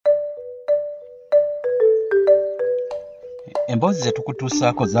Emboozi ze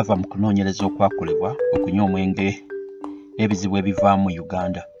tukutuusaako zava mu kunoonyereza okwakolebwa okunywa omwenge n'ebizibu ebivaamu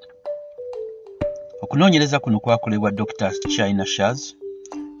Uganda. Okunoonyereza kuno kwakolebwa Dr. China Shaz,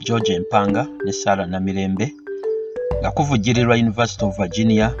 George Mpanga ne Sarah Namirembe nga kuvujjirirwa University of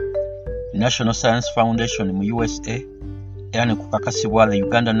Virginia, National Science Foundation mu USA era ne kukakasibwa the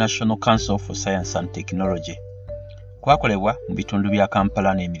Uganda National Council for Science and Technology. Kwakolebwa mu bitundu bya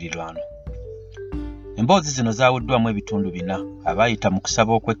Kampala n'emirirwano. Emboozi zino zaawuddwamu ebitundu 4: abaayita mu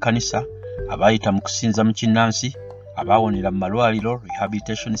kusaba okw'ekkanisa, abaayita mu kusinza mu kinnansi, abaawonera mu malwaliro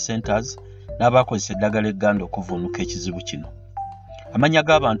rehabilitation centers, n'abaakozesa eddagala egganda okuvvuunuka ekizibu kino. Amannya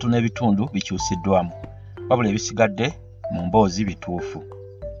g'abantu n'ebitundu bikyusiddwamu, wabula ebisigadde mu mboozi bituufu.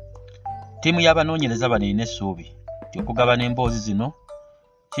 Ttiimu y'abanoonyereza bano erina essuubi nti okugabana emboozi zino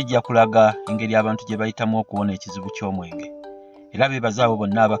kijja kulaga engeri abantu gye bayitamu okuwona ekizibu ky'omwenge, era beebaza abo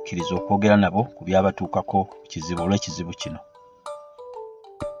bonna abakkiriza okwogera nabo ku byabatuukako kizibu olw'ekizibu kino.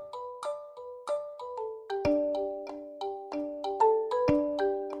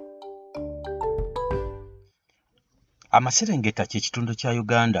 Amaserengeta kye kitundu kya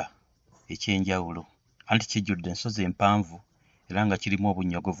Uganda eky'enjawulo, anti kijjudde ensozi empanvu era nga kirimu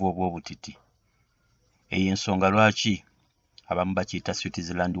obunnyogovu obw'obutiti. Eyo ensonga lwaki abamu bakiyita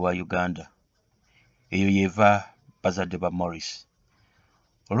Switzerland wa Uganda. Eyo yeeva bazadde ba Maurice.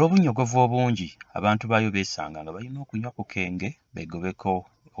 Olw'obunnyogovu obungi, abantu baayo beesanga nga balina okunywa ku kenge begobeko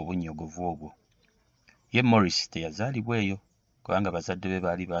obunnyogovu obwo. Ye Maurice teyazaalibwa eyo kubanga bazadde be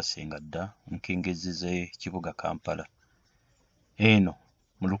baali baasenga dda nkengezi z'ekibuga Kampala. Eno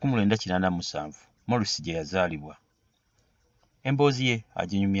mu 1987 Maurice gye yazaalibwa. Emboozi ye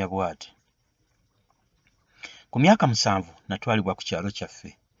aginyumya bw'ati: ku myaka 7 natwalibwa ku kyalo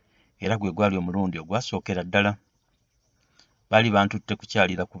kyaffe era gwe gwali omulundi ogwasookera ddala. Baali bantutte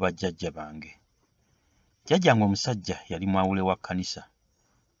kukyalira ku bajjajja bange. Jjajjange omusajja yali mwawule wa kkanisa,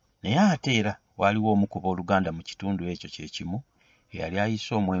 naye ate era waaliwo omu ku booluganda mu kitundu ekyo kye kimu eyali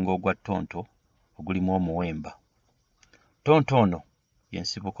ayisa omwenge ogwa ttonto ogulimu omuwemba. Ttonto ono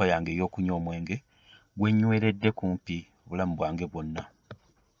y'ensibuko yange ey'okunywa omwenge gwe nnyweredde kumpi obulamu bwange bwonna.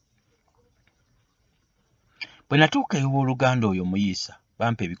 Bwe natuuka ew'oluganda oyo muyiisa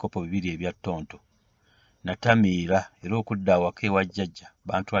bampa ebikopo 2 ebya ttonto. Natamiira era okudda awaka ewa jjajja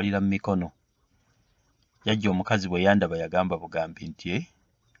bantwalira mu mikono. Jjajja omukazi bwe yandaba yagamba bugambi nti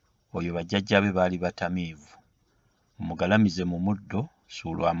oyo bajjajja be baali batamiivu, mumugalamize mu muddo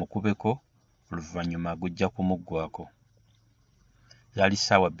suulwa amukubeko, oluvannyuma gujja kumuggwako. Zaali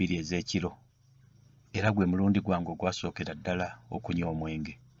ssaawa 2 ez'ekiro era gwe mulundi gwange ogwasookera ddala okunywa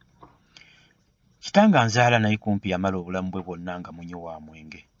omwenge. Kitange anzaala naye kumpi yamala obulamu bwe bwonna nga munywi wa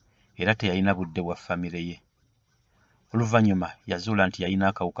mwenge era teyalina budde bwa famire ye. Oluvannyuma yazuula nti yalina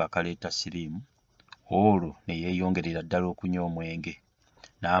akawuka akaleeta siriimu, olwo ne yeeyongerera ddala okunywa omwenge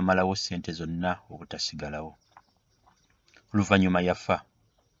n'amalawo ssente zonna obutasigalawo. Oluvannyuma yafa.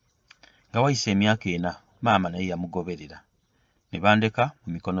 Nga wayise emyaka 4 maama naye yamugoberera ne bandeka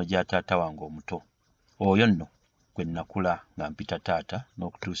mu mikono gya taata wange omuto, oyo nno gwe nnakula nga mpita taata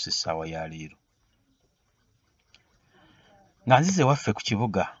n'okutuusa essaawa ya leero. Nga nzize waffe ku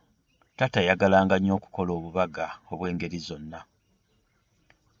kibuga, taata yagalanga nnyo okukola obubaga obw'engeri zonna.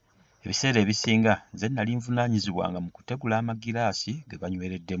 Ebiseera ebisinga nze nali nvunaanyizibwanga mu kutegula amagiraasi ge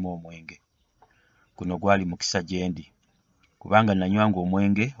banywereddemu omwenge. Guno gwali mukisa gye ndi kubanga nanywanga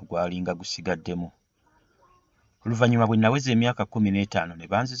omwenge ogwalinga gusigaddemu. Oluvannyuma bwe naweza emyaka 15 ne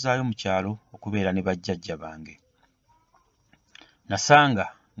banzizaayo mu kyalo okubeera ne bajjajja bange. Nasanga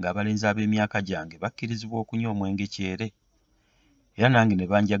ng'abalenzi ab'emyaka gyange bakkirizibwa okunywa omwenge kyere era nange ne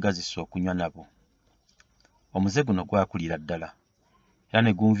banjagazisa okunywa nabo. Omuze guno gwakulira ddala era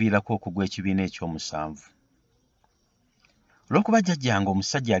ne gunviirako okugwa ekibiina ky'7. Olw'okuba jjajjange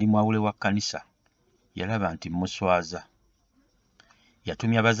omusajja ali mwawule wa kkanisa, yalaba nti muswaza.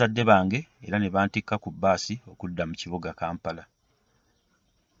 Yatumya bazadde bange era ne bantikka ku bbaasi okudda mu kibuga Kampala.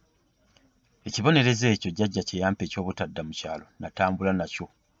 Ekibonerezo ekyo jjajja kye yampa eky'obutadda mu kyalo natambula nakyo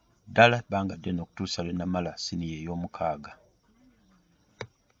ddala ebbanga ddene okutuusa lwe namala siniya ey'omukaaga.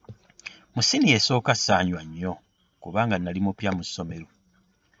 Mu siniya esooka saanywa nnyo kubanga nali mupya mu ssomero,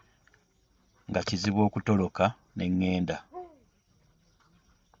 nga kizibu okutoloka ne ŋŋenda.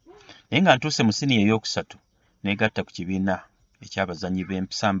 Naye nga ntuuse mu siniya ey'okusatu neegatta ku kibiina eky'abazannyi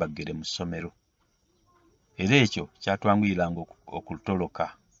b'empisambaggere mu ssomero, era ekyo kyatwanguyiranga okutoloka.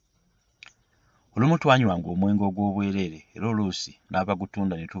 Olumu twanywanga omwenge ogw'obwereere era oluusi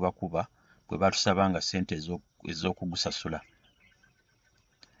n'abagutunda ne tubakuba bwe batusabanga ssente ez'okugusasula.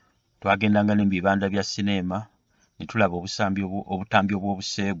 Twagendanga ne mu bibanda bya sineema ne tulaba obutambi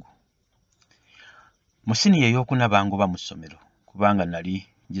obw'obuseegu. Mu siniya ey'okuna bangoba mu ssomero kubanga nali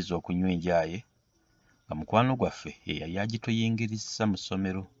njiza okunywa enjaaye nga mukwano gwaffe ye yali agituyingirizza mu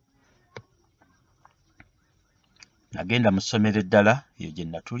ssomero. Nagenda mu ssomero eddala eyo gye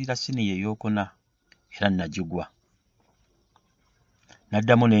natuulira siniya ey'okuna era nagigwa.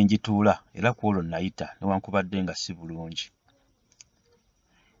 Naddamu ne ngituula era ku olwo nayita newankubadde nga si bulungi.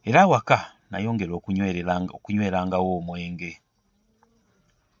 Era awaka nayongera okunywerangawo omwenge.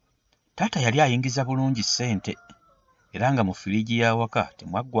 Taata yali ayingiza bulungi ssente era nga mu firiigi y'awaka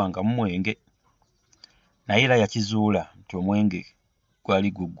temwaggwangamu mwenge. Naye era yakizuula nti omwenge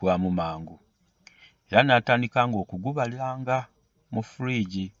gwali guggwamu mangu. Era n'atandikanga okugubalanga mu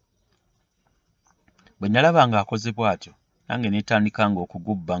firiigi. Bwe nalaba ng'akoze bw'atyo nange neetandikanga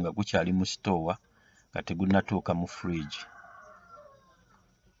okugubba nga gukyali mu sitoowa nga tegunnatuuka mu firiigi.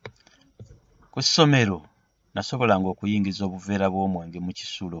 Ku ssomero nasobolanga okuyingiza obuveera bw'omwenge mu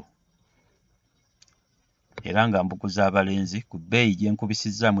kisulo. Era nga mbuguza abalenzi ku bbeeyi gye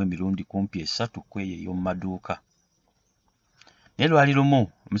nkubisizzaamu emirundi kumpi 3 ku eyo ey'omu maduuka. Naye lwali lumu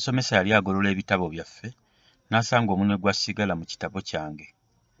omusomesa yali agolola ebitabo byaffe n'asanga omunwe gwa sigala mu kitabo kyange.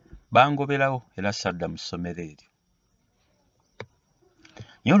 Bangoberawo era sadda mu ssomero eryo.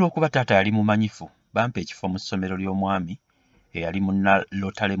 Naye olw'okuba taata yali mumanyifu bampa ekifo mu ssomero ly'omwami eyali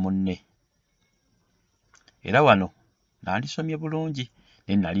munnalotale munne. Era wano nandisomye bulungi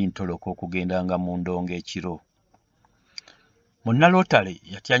naye nali ntoloka okugendanga mu ndongo ekiro. Munnalotale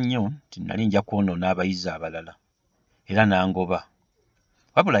yatya nnyo nti nali nja kwonoona abayizi abalala era n'angoba.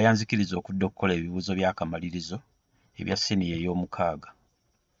 Wabula yanzikiriza okudda okukola ebibuuzo by'akamalirizo ebya siniya ey'omukaaga.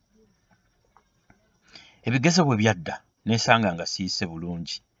 Ebigezo bwe byadda neesanga nga siyise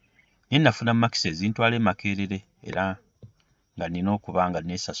bulungi naye nafuna makisi ezintwala e Makerere era nga nina okuba nga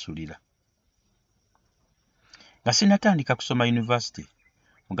neesasulira. Nga sinnatandika kusoma yunivasite,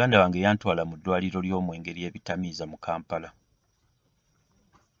 muganda wange yantwala mu ddwaliro ly'omwenge ly'ebitamiiza mu Kampala.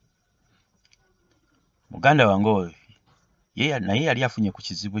 Muganda wange oyo naye yali afunye ku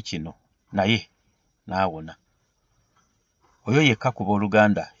kizibu kino naye n'awona. Oyo yekka ku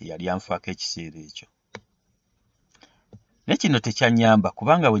booluganda eyali anfaako ekiseera ekyo. Naye kino tekyannyamba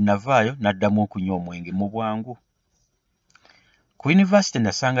kubanga bwe navaayo n'addamu okunywa omwenge mu bwangu. Ku yunivasite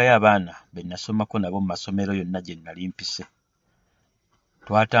nasangayo abaana be nasomako nabo mu masomero yonna gye nali mpise.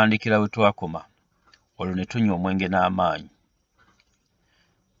 Twatandikira we twakoma, olwo ne tunywa omwenge n'amaanyi.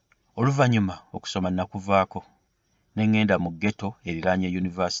 Oluvannyuma okusoma nakuvaako ne ŋŋenda mu ghetto eriraanye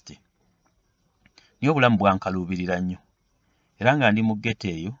yunivasite. Naye obulamu bwankaluubirira nnyo era nga ndi mu ghetto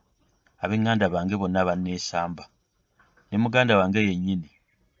eyo ab'eŋŋanda bange bonna banneesamba ne muganda wange yennyini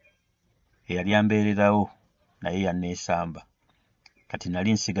eyali ambeererawo naye yanneesamba. Kati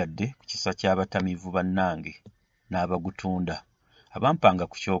nali nsigadde ku kisa ky'abatamiivu bannange n'abagutunda abampanga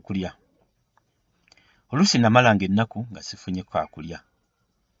ku kyokulya. Oluusi namalanga ennaku nga sifunye kaakulya.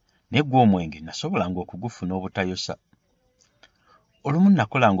 Naye gwe omwenge nasobolanga okugufuna obutayosa. Olumu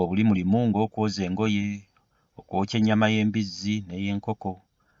nakolanga obulimulimu ng'okwoza engoye, okwokya ennyama y'embizzi n'ey'enkoko.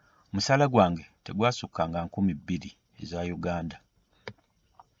 Omusaala gwange tegwasukkanga 2000 eza Uganda.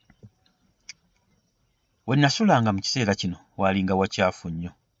 We nasulanga mu kiseera kino waalinga wakyafu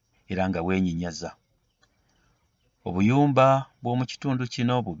nnyo era nga weenyinyaza. Obuyumba bw'omu kitundu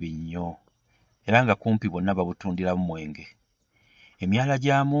kino bubi nnyo era nga kumpi bwonna babutundiramu mwenge. Emyala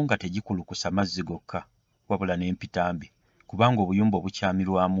gyamu nga tegikulukusa mazzi gokka wabula n'empitambi kubanga obuyumba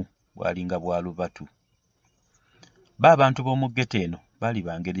obukyamirwamu bwalinga bwa lubatu. Abantu b'omu ghetto eno baali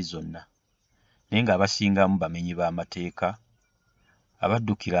ba ngeri zonna naye ng'abasingamu bamenyi b'amateeka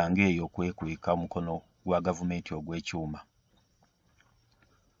abaddukiranga eyo okwekweka omukono gwa gavumenti ogw'ekyuma.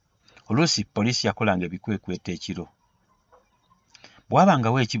 Oluusi poliisi yakolanga ebikwekweto ekiro.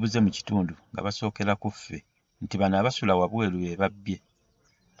 Bwabangawo ekibuze mu kitundu nga basookera ku ffe nti bano abasula wabweru be babbye.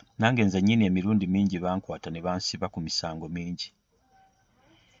 Nange nze nnyini emirundi mingi bankwata ne bansiba ku misango mingi.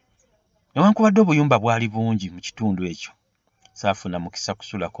 Newankubadde obuyumba bwali bungi mu kitundu ekyo, saafuna mukisa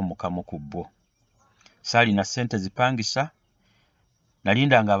kusulako mu kamu ku bwo. Saalina ssente zipangisa,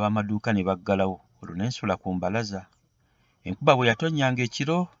 nalindanga ab'amaduuka ne baggalawo, olwo ne nsula ku mbalaza. Enkuba bwe yatonnyanga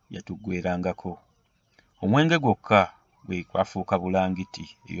ekiro yatuggwerangako. Omwenge gwokka gwe kwafuuka bulangiti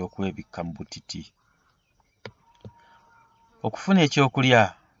ey'okwebikka mu butiti. Okufuna ekyokulya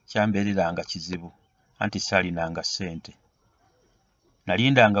kyambeereranga kizibu anti saalinanga ssente.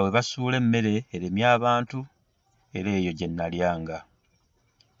 Nalindanga we basuula emmere eremye abantu era eyo gye nalyanga.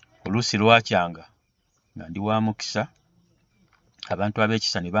 Oluusi lwakyanga nga ndi wa mukisa, abantu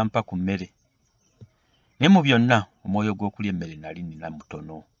ab'ekisa ne bampa ku mmere. Naye mu byonna omwoyo gw'okulya emmere nali nina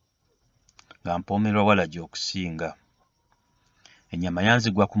mutono nga mpoomerwa wala gy'okusinga. Ennyama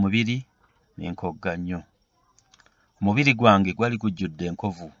yanzigwa ku mubiri n'enkogga nnyo. Omubiri gwange gwali gujjudde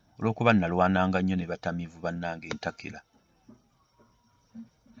enkovu olw'okuba nalwananga nnyo ne batamiivu bannange entakera.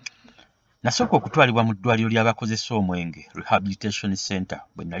 Nasooka okutwalibwa mu ddwaliro ly'abakozesa omwenge, Rehabilitation Center,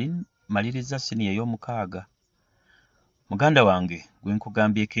 bwe nali maliriza siniya ey'omukaaga. Muganda wange gwe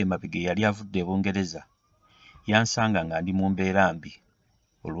nkugambyeko emabega eyali avudde e Bungereza yansanga nga ndi mu mbeera mbi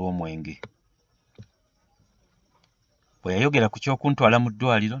olw'omwenge. Bwe yayogera ku ky'okuntwala mu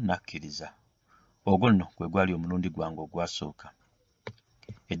ddwaliro nakkiriza. Ogwo nno gwe gwali omulundi gwange ogwasooka.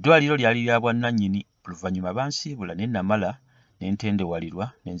 Eddwaliro lyali lya bwannannyini, oluvannyuma bansiibula ne namala ne ntendewalirwa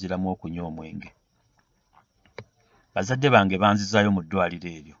ne nziramu okunywa omwenge. Bazadde bange banzizaayo mu ddwaliro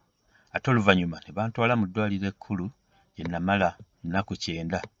eryo, ate oluvannyuma ne bantwala mu ddwaliro ekkulu gye namala nnaku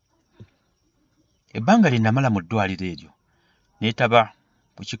 9. Ebbanga lye namala mu ddwaliro eryo neetaba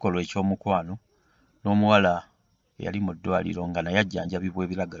ku kikolwa eky'omukwano n'omuwala eyali mu ddwaliro nga naye ajjanjabibwa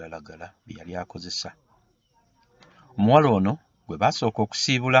ebiragalalagala bye yali akozesa. Omuwala ono gwe baasooka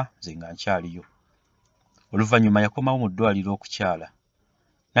okusiibula nze nga nkyaliyo. Oluvannyuma yakomawo mu ddwaliro okukyala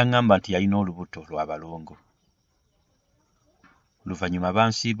n'aŋŋamba nti yalina olubuto lwa balongo. Oluvannyuma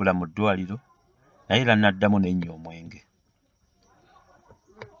bansiibula mu ddwaliro naye era naddamu ne nnywa omwenge.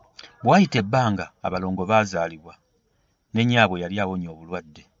 Bwe wayita ebbanga abalongo baazaalibwa ne nnyabwe yali awonye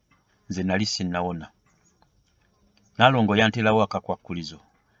obulwadde, nze nali sinnawona. Naalongo yanteerawo akakwakkulizo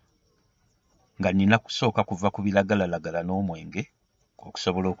nga nnina kusooka kuva ku biragalalagala n'omwenge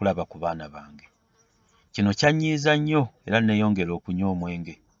okusobola okulaba ku baana bange. Kino kyannyiiza nnyo era neeyongera okunywa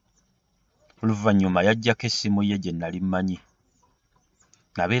omwenge. Oluvannyuma yaggyako essimu ye gye nali mmanyi.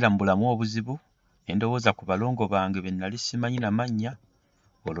 Nabeera mu bulamu obuzibu ne ndowooza ku balongo bange be nali simanyi na mannya,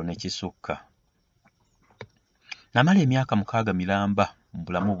 olwo ne kisukka. Namala emyaka 6 miramba mu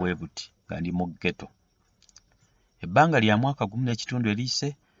bulamu bwe buti nga ndi mu ghetto. Ebbanga lya mwaka 1 n'ekitundu eriise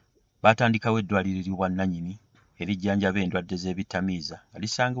baatandikawo eddwaliro ly'obwannannyini erijjanjaba endwadde z'ebitamiiza nga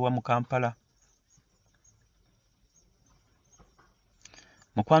lisangibwa mu Kampala.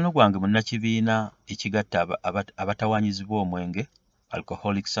 Mukwano gwange munnakibiina ekigatta abatawaanyizibwa omwenge,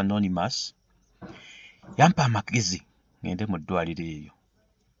 Alcoholics Anonymous, yampa amagezi ngende mu ddwaliro eryo.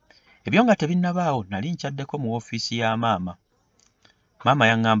 Ebyo nga tebinnabaawo nali nkyaddeko mu woofiisi ya maama. Maama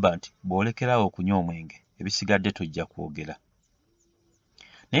yaŋŋamba nti bw'olekerawo okunywa omwenge ebisigadde tujja kwogera.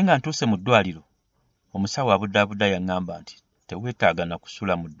 Naye nga ntuuse mu ddwaliro, omusawo abudaabuda yaŋŋamba nti teweetaaga na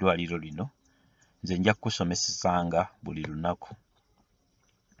kusula mu ddwaliro lino, nze nja kukusomesezanga buli lunaku.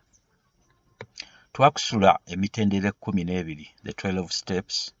 Twakusula emitendera 12, the 12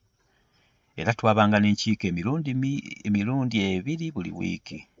 steps, era twabanga n'enkiiko emirundi 2 buli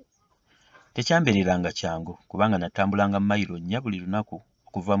wiiki. Tekyambeereranga kyangu kubanga natambulanga mayiro 4 buli lunaku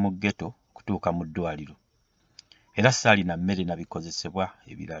okuva mu ghetto kutuuka mu ddwaliro, era saalina mmere na bikozesebwa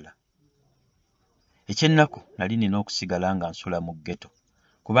ebirala. Ekyennaku nali nina okusigala nga nsula mu ghetto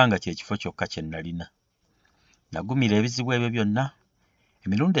kubanga kye kifo kyokka kye nalina. Nagumira ebizibu ebyo byonna.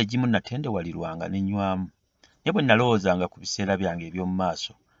 Emirundi egimu natendewalirwanga ne nnywamu, naye bwe nalowoozanga ku biseera byange eby'omu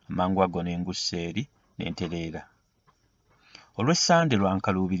maaso, amangu ago ne ngussa eri ne ntereera. Olw'essande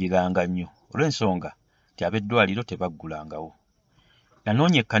lwankaluubiriranga nnyo olw'ensonga nti ab'eddwaliro tebaggulangawo.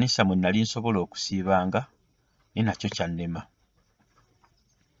 Nanoonya ekkanisa mwe nali nsobola okusiibanga, naye nakyo kyannema.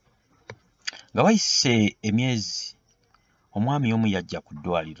 Nga wayise emyezi, omwami omu yajja ku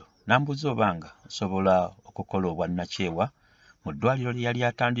ddwaliro n'ambuuza obanga nsobola okukola obwannakyewa mu ddwaliro lye yali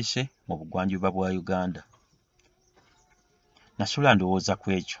atandise mu bugwanjuba bwa Uganda. Nasula ndowooza ku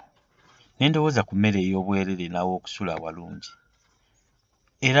ekyo, ne ndowooza ku mmere ey'obwerere n'aw'okusula awalungi.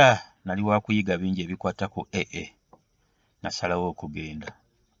 Era nali wa kuyiga bingi ebikwata ku AA. Nasalawo okugenda.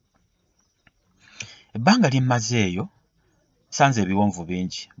 Ebbanga lye mmaze eyo, nsanze ebiwonvu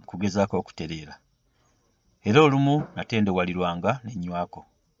bingi mu kugezaako okutereera. Era olumu natendewalirwanga ne nywako.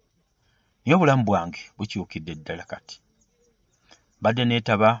 Naye obulamu bwange bukyukidde ddala kati. Badde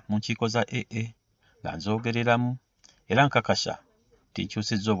neetaba mu nkiiko za AA nga nzoogereramu era nkakasa nti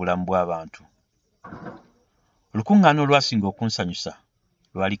nkyusizza obulamu bw'abantu. Olukuŋŋaana olwasinga okunsanyusa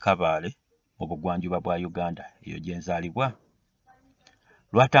lwali Kabaale mu bugwanjuba bwa Uganda, eyo gye nzaalibwa.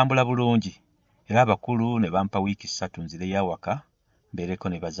 Lwatambula bulungi era abakulu ne bampa wiiki 3 nzireyo awaka mbeereko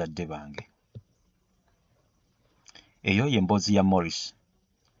ne bazadde bange. Eyo y'emboozi ya Maurice.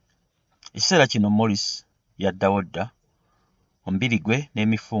 Ekiseera kino Maurice yaddawo dda, omubiri gwe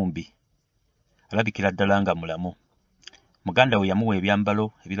n'emifumbi alabikira ddala nga mulamu. Muganda we yamuwa ebyambalo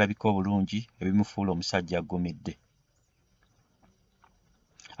ebirabika obulungi ebimufuula omusajja aggumidde.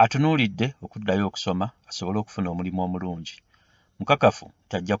 Atunuulidde okuddayo okusoma asobole okufuna omulimu omulungi. Mukakafu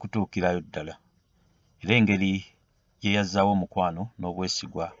tajja kutuukirayo ddala. Era engeri gye yazzaawo omukwano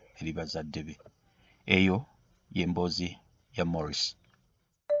n'obwesigwa eri bazadde be. Eyo y'emboozi ya Maurice.